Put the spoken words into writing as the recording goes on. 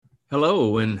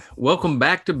Hello, and welcome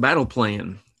back to Battle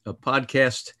Plan, a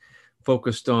podcast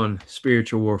focused on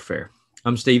spiritual warfare.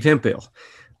 I'm Steve Hemphill.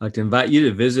 I'd like to invite you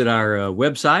to visit our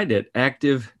website at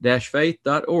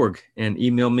active-faith.org and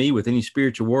email me with any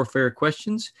spiritual warfare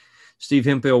questions,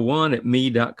 stevehemphill1 at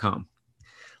me.com.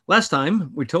 Last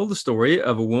time, we told the story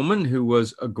of a woman who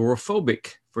was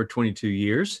agoraphobic for 22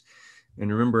 years. And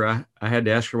remember, I had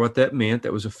to ask her what that meant.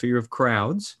 That was a fear of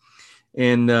crowds.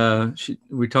 And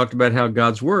we talked about how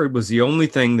God's word was the only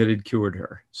thing that had cured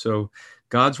her. So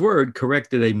God's word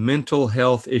corrected a mental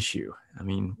health issue. I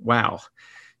mean, wow,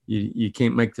 you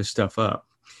can't make this stuff up.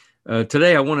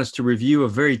 Today, I want us to review a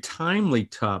very timely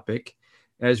topic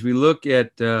as we look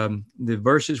at the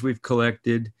verses we've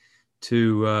collected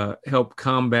to help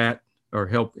combat or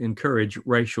help encourage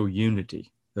racial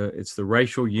unity. It's the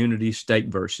racial unity stake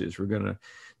verses we're going to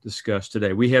discuss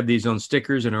today. We have these on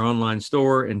stickers in our online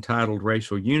store entitled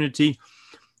Racial Unity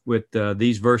with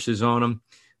these verses on them.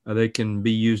 They can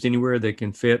be used anywhere. They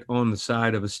can fit on the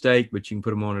side of a stake, but you can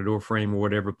put them on a door frame or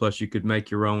whatever. Plus, you could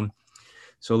make your own.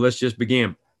 So let's just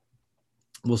begin.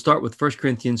 We'll start with 1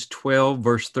 Corinthians 12,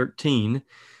 verse 13.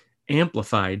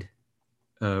 Amplified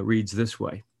reads this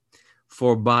way.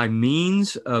 For by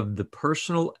means of the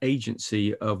personal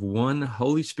agency of one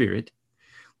Holy Spirit,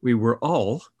 we were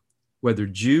all, whether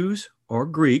Jews or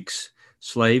Greeks,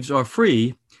 slaves or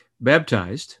free,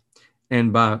 baptized,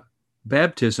 and by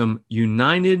baptism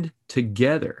united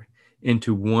together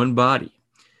into one body,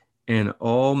 and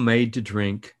all made to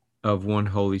drink of one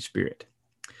Holy Spirit.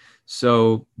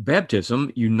 So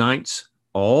baptism unites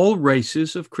all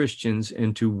races of Christians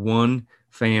into one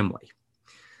family.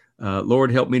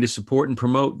 Lord, help me to support and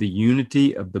promote the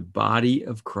unity of the body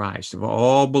of Christ, of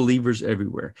all believers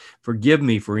everywhere. Forgive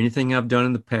me for anything I've done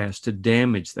in the past to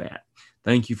damage that.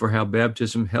 Thank you for how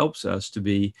baptism helps us to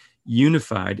be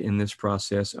unified in this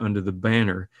process under the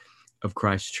banner of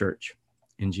Christ's church.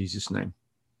 In Jesus' name.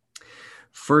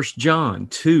 1 John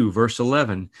 2, verse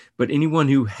 11, but anyone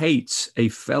who hates a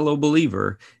fellow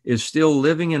believer is still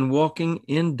living and walking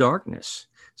in darkness.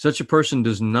 Such a person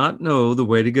does not know the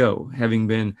way to go, having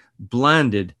been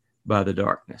blinded by the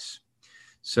darkness.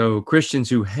 So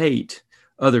Christians who hate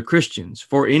other Christians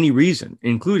for any reason,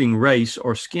 including race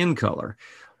or skin color,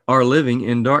 are living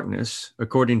in darkness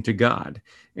according to God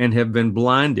and have been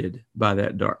blinded by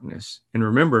that darkness. And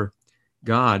remember,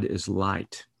 God is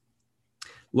light.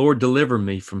 Lord, deliver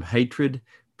me from hatred,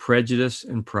 prejudice,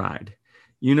 and pride.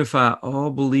 Unify all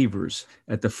believers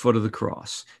at the foot of the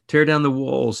cross. Tear down the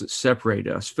walls that separate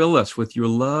us. Fill us with your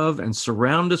love and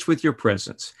surround us with your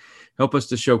presence. Help us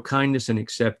to show kindness and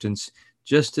acceptance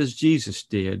just as Jesus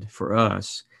did for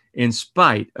us, in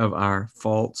spite of our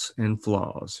faults and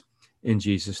flaws. In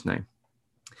Jesus' name.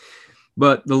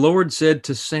 But the Lord said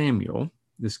to Samuel,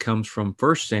 this comes from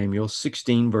 1 Samuel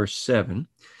 16, verse 7,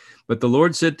 but the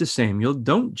Lord said to Samuel,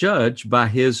 don't judge by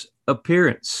his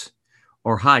appearance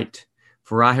or height,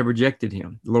 for I have rejected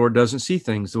him. The Lord doesn't see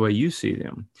things the way you see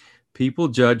them. People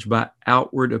judge by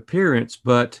outward appearance,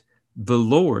 but the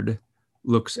Lord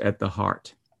looks at the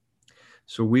heart.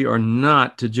 So we are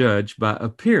not to judge by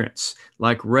appearance,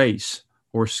 like race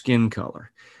or skin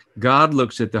color. God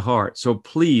looks at the heart, so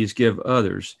please give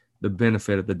others the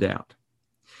benefit of the doubt.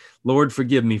 Lord,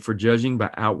 forgive me for judging by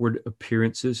outward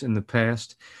appearances in the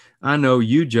past. I know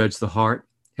you judge the heart.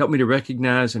 Help me to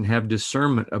recognize and have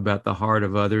discernment about the heart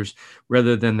of others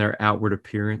rather than their outward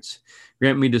appearance.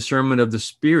 Grant me discernment of the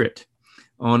Spirit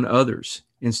on others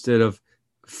instead of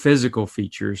physical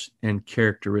features and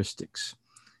characteristics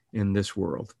in this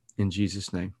world. In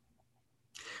Jesus' name.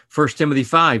 1 Timothy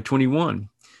 5:21,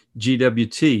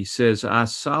 GWT says, I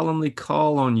solemnly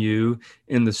call on you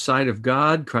in the sight of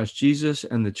God, Christ Jesus,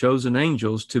 and the chosen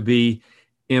angels to be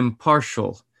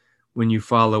impartial when you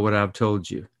follow what I've told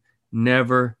you.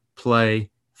 Never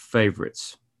play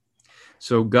favorites.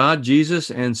 So God,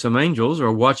 Jesus, and some angels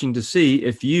are watching to see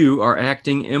if you are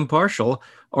acting impartial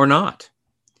or not.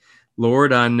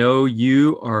 Lord, I know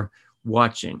you are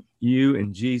watching, you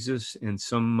and Jesus and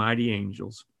some mighty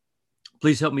angels.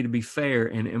 Please help me to be fair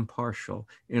and impartial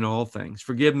in all things.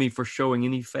 Forgive me for showing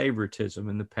any favoritism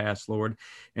in the past, Lord,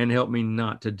 and help me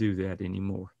not to do that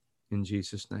anymore. In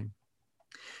Jesus' name.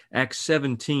 Acts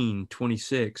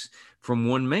 17:26, from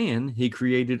one man, he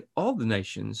created all the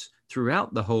nations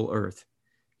throughout the whole earth.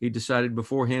 He decided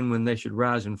beforehand when they should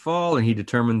rise and fall, and he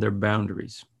determined their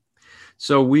boundaries.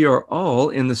 So we are all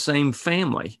in the same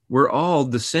family. We're all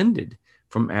descended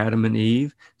from Adam and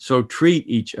Eve. So treat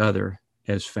each other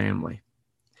as family.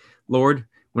 Lord,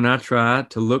 when I try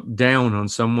to look down on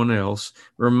someone else,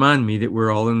 remind me that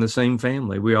we're all in the same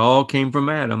family. We all came from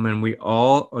Adam, and we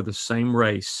all are the same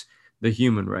race, the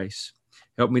human race.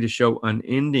 Help me to show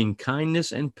unending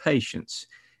kindness and patience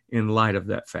in light of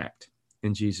that fact.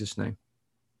 In Jesus' name.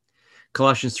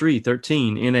 Colossians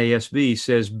 3:13 NASB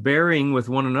says, bearing with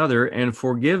one another and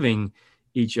forgiving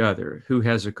each other who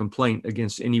has a complaint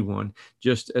against anyone,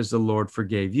 just as the Lord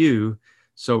forgave you,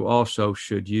 so also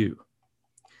should you.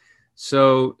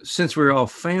 So since we're all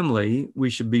family, we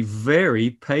should be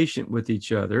very patient with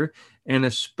each other, and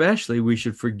especially we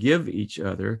should forgive each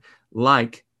other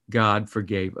like God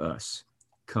forgave us,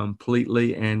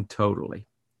 completely and totally.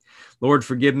 Lord,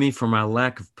 forgive me for my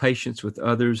lack of patience with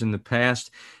others in the past.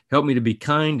 Help me to be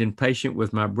kind and patient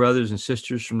with my brothers and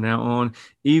sisters from now on,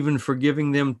 even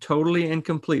forgiving them totally and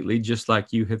completely, just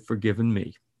like you have forgiven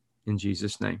me. In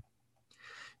Jesus' name.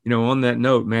 You know, on that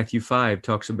note, Matthew 5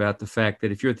 talks about the fact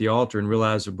that if you're at the altar and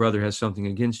realize a brother has something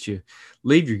against you,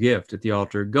 leave your gift at the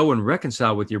altar, go and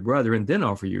reconcile with your brother, and then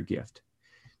offer your gift.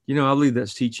 You know, I believe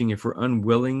that's teaching if we're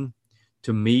unwilling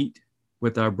to meet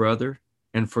with our brother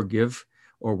and forgive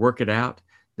or work it out,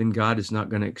 then God is not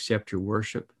going to accept your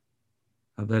worship.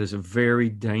 That is a very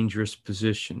dangerous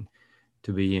position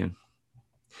to be in.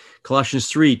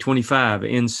 Colossians 3:25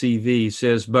 NCV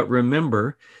says, but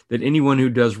remember that anyone who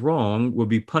does wrong will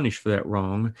be punished for that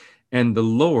wrong, and the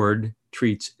Lord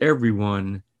treats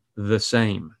everyone the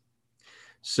same.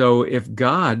 So if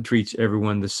God treats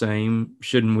everyone the same,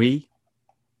 shouldn't we?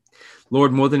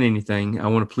 Lord, more than anything, I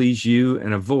want to please you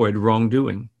and avoid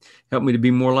wrongdoing. Help me to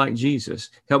be more like Jesus.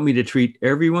 Help me to treat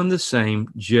everyone the same,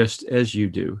 just as you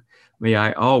do. May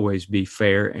I always be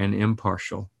fair and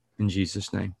impartial. In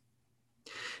Jesus' name.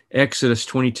 Exodus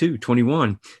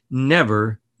 22:21,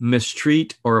 never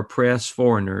mistreat or oppress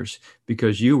foreigners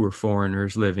because you were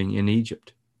foreigners living in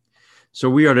Egypt. So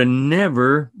we are to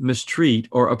never mistreat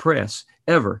or oppress,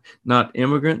 ever, not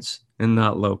immigrants and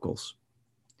not locals.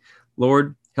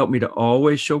 Lord, help me to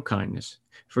always show kindness.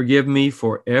 Forgive me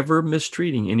for ever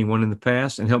mistreating anyone in the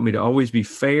past, and help me to always be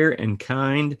fair and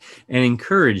kind and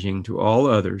encouraging to all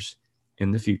others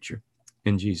in the future.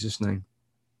 In Jesus' name.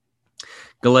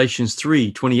 Galatians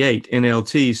 3:28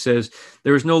 NLT says,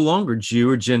 there is no longer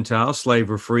Jew or Gentile, slave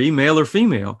or free, male or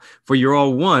female, for you're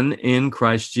all one in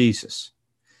Christ Jesus.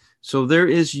 So there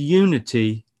is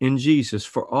unity in Jesus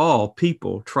for all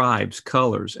people, tribes,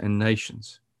 colors, and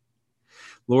nations.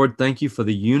 Lord, thank you for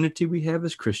the unity we have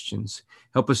as Christians.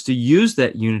 Help us to use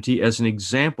that unity as an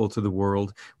example to the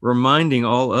world, reminding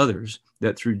all others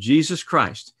that through Jesus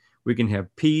Christ, we can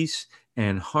have peace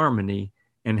and harmony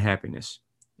and happiness.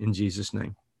 In Jesus'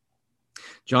 name.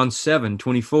 John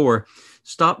 7:24,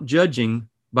 stop judging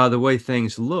by the way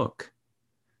things look,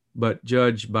 but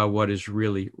judge by what is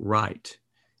really right.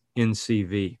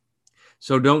 NCV.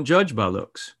 So don't judge by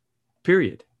looks,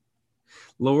 period.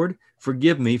 Lord,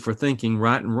 forgive me for thinking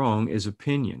right and wrong is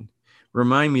opinion.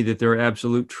 Remind me that there are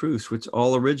absolute truths which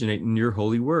all originate in your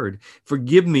holy word.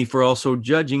 Forgive me for also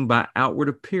judging by outward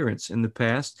appearance in the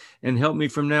past, and help me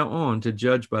from now on to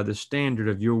judge by the standard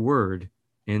of your word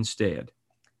instead.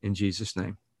 In Jesus'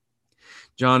 name.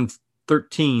 John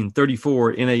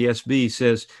 13:34 NASB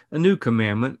says, a new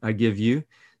commandment I give you,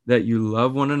 that you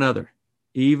love one another,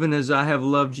 even as I have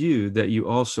loved you, that you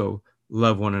also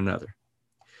love one another.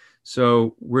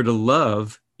 So we're to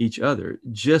love each other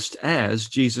just as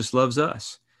Jesus loves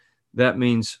us. That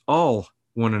means all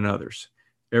one another's,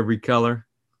 every color,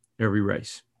 every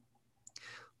race.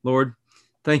 Lord,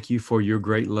 thank you for your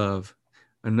great love,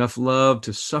 enough love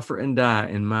to suffer and die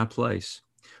in my place.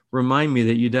 Remind me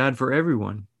that you died for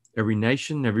everyone, every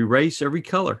nation, every race, every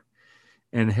color,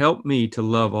 and help me to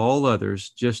love all others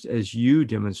just as you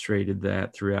demonstrated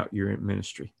that throughout your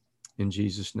ministry. In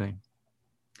Jesus' name.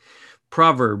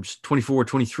 Proverbs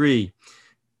 24:23.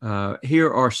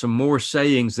 Here are some more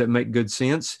sayings that make good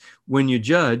sense. When you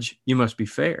judge, you must be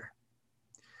fair.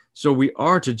 So we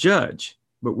are to judge,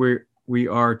 but we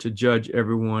are to judge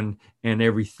everyone and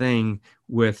everything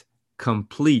with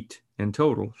complete and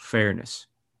total fairness.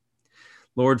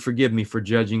 Lord, forgive me for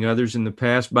judging others in the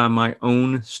past by my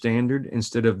own standard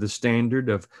instead of the standard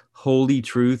of holy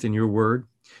truth in your word.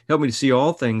 Help me to see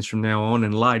all things from now on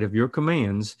in light of your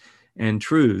commands and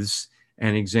truths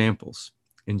and examples.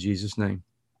 In Jesus' name.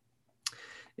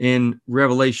 In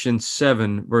Revelation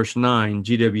 7, verse 9,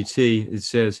 GWT, it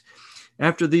says,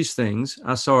 after these things,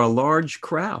 I saw a large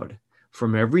crowd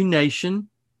from every nation,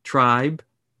 tribe,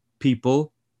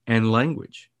 people, and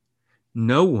language.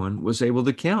 No one was able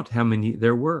to count how many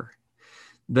there were.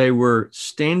 They were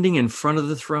standing in front of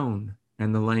the throne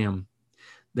and the Lamb.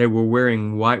 They were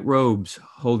wearing white robes,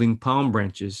 holding palm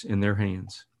branches in their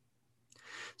hands.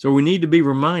 So we need to be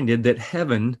reminded that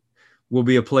heaven will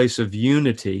be a place of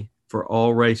unity for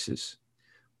all races.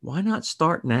 Why not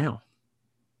start now?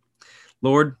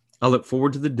 Lord, I look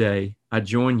forward to the day I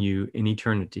join you in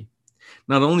eternity,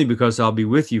 not only because I'll be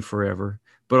with you forever,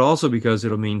 but also because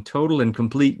it'll mean total and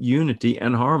complete unity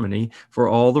and harmony for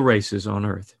all the races on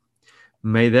earth.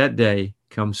 May that day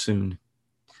come soon,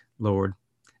 Lord,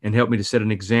 and help me to set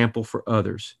an example for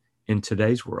others in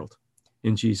today's world.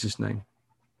 In Jesus' name.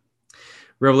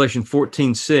 Revelation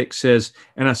 14:6 says,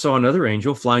 "And I saw another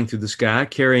angel flying through the sky,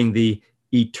 carrying the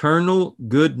eternal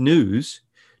good news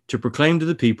to proclaim to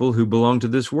the people who belong to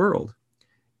this world,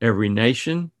 every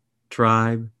nation,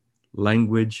 tribe,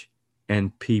 language,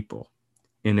 and people."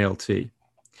 NLT.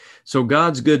 So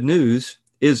God's good news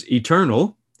is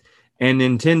eternal and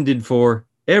intended for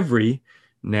every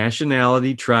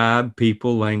nationality, tribe,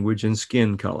 people, language, and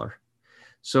skin color.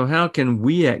 So how can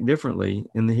we act differently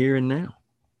in the here and now?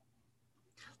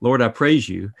 Lord, I praise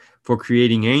you for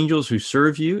creating angels who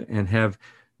serve you and have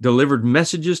delivered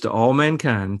messages to all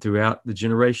mankind throughout the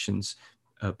generations,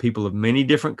 people of many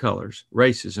different colors,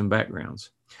 races, and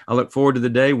backgrounds. I look forward to the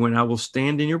day when I will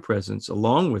stand in your presence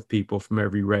along with people from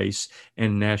every race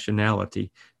and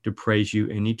nationality to praise you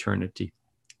in eternity.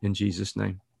 In Jesus'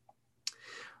 name.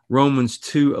 Romans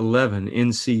 2:11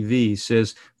 NCV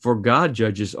says, "For God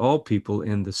judges all people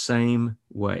in the same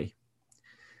way."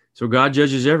 So God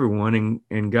judges everyone,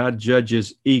 and God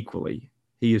judges equally.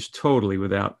 He is totally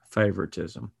without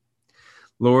favoritism.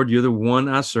 Lord, you're the one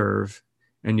I serve,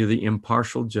 and you're the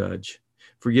impartial judge.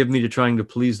 Forgive me to trying to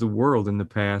please the world in the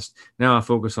past. Now I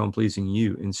focus on pleasing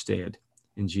you instead.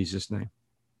 In Jesus' name.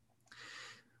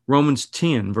 Romans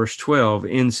 10, verse 12,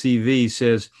 NCV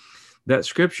says that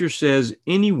scripture says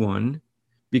anyone,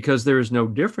 because there is no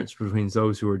difference between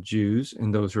those who are Jews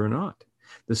and those who are not.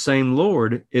 The same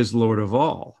Lord is Lord of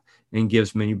all and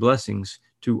gives many blessings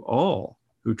to all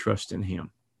who trust in him.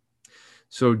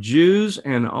 So Jews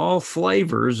and all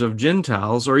flavors of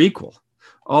Gentiles are equal,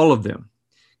 all of them.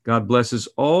 God blesses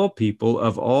all people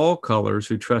of all colors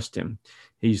who trust him.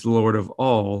 He's Lord of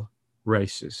all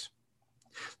races.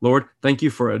 Lord, thank you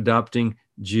for adopting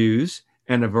Jews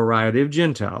and a variety of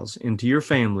Gentiles into your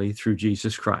family through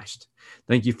Jesus Christ.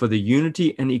 Thank you for the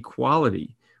unity and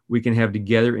equality we can have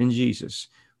together in Jesus,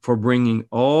 for bringing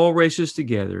all races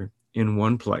together in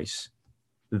one place,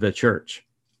 the church.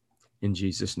 In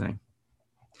Jesus' name.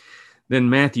 Then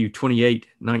Matthew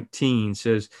 28:19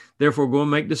 says, "Therefore go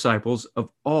and make disciples of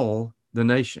all the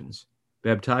nations,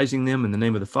 baptizing them in the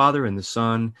name of the Father and the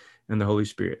Son and the Holy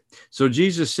Spirit." So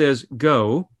Jesus says,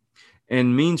 go,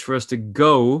 and means for us to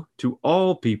go to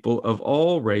all people of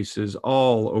all races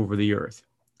all over the earth.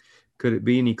 Could it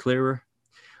be any clearer?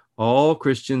 All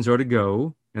Christians are to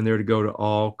go, and they're to go to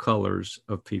all colors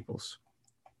of peoples.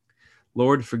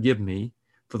 Lord, forgive me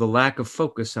for the lack of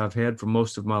focus I've had for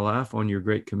most of my life on your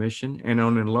Great Commission and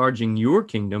on enlarging your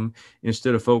kingdom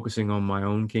instead of focusing on my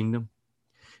own kingdom.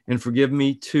 And forgive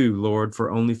me too, Lord, for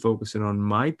only focusing on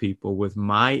my people with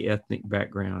my ethnic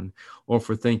background, or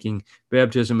for thinking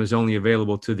baptism is only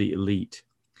available to the elite.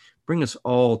 Bring us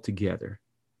all together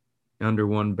under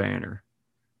one banner,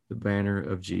 the banner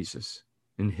of Jesus.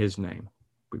 In his name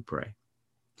we pray.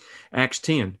 Acts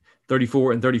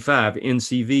 10:34 and 35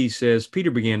 NCV says,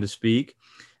 Peter began to speak.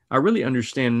 I really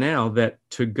understand now that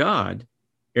to God,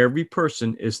 every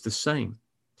person is the same.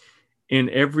 In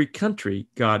every country,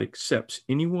 God accepts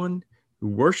anyone who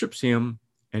worships him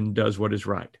and does what is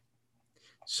right.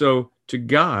 So to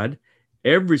God,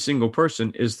 every single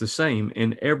person is the same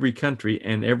in every country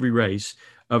and every race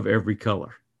of every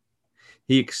color.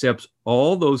 He accepts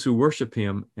all those who worship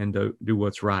him and do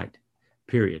what's right,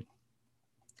 period.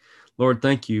 Lord,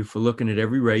 thank you for looking at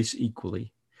every race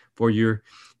equally, for your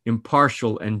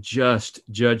impartial and just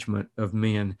judgment of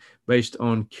men based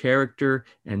on character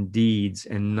and deeds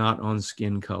and not on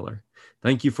skin color.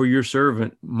 Thank you for your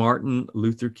servant, Martin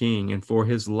Luther King, and for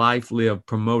his life lived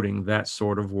promoting that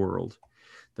sort of world.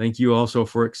 Thank you also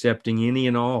for accepting any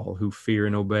and all who fear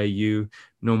and obey you,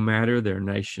 no matter their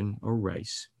nation or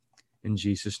race. In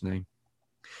Jesus' name.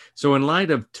 So in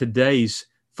light of today's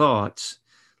thoughts,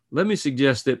 let me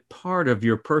suggest that part of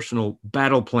your personal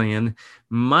battle plan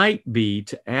might be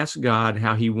to ask God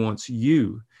how he wants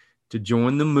you to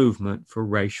join the movement for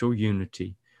racial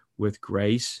unity with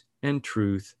grace and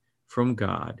truth from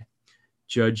God,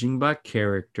 judging by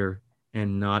character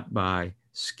and not by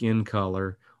skin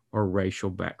color or racial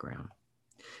background.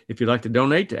 If you'd like to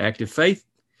donate to Active Faith,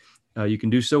 you can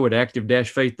do so at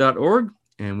active-faith.org.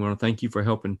 And we want to thank you for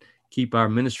helping keep our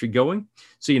ministry going.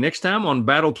 See you next time on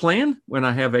Battle Plan, when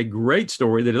I have a great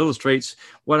story that illustrates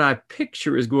what I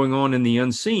picture is going on in the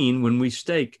unseen when we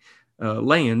stake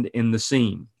land in the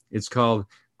seen. It's called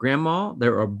Grandma,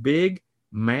 There Are Big,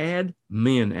 Mad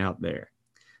Men Out There.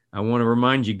 I want to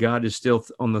remind you, God is still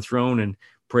on the throne, and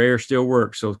prayer still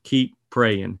works. So keep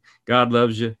praying. God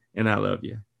loves you, and I love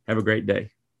you. Have a great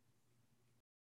day.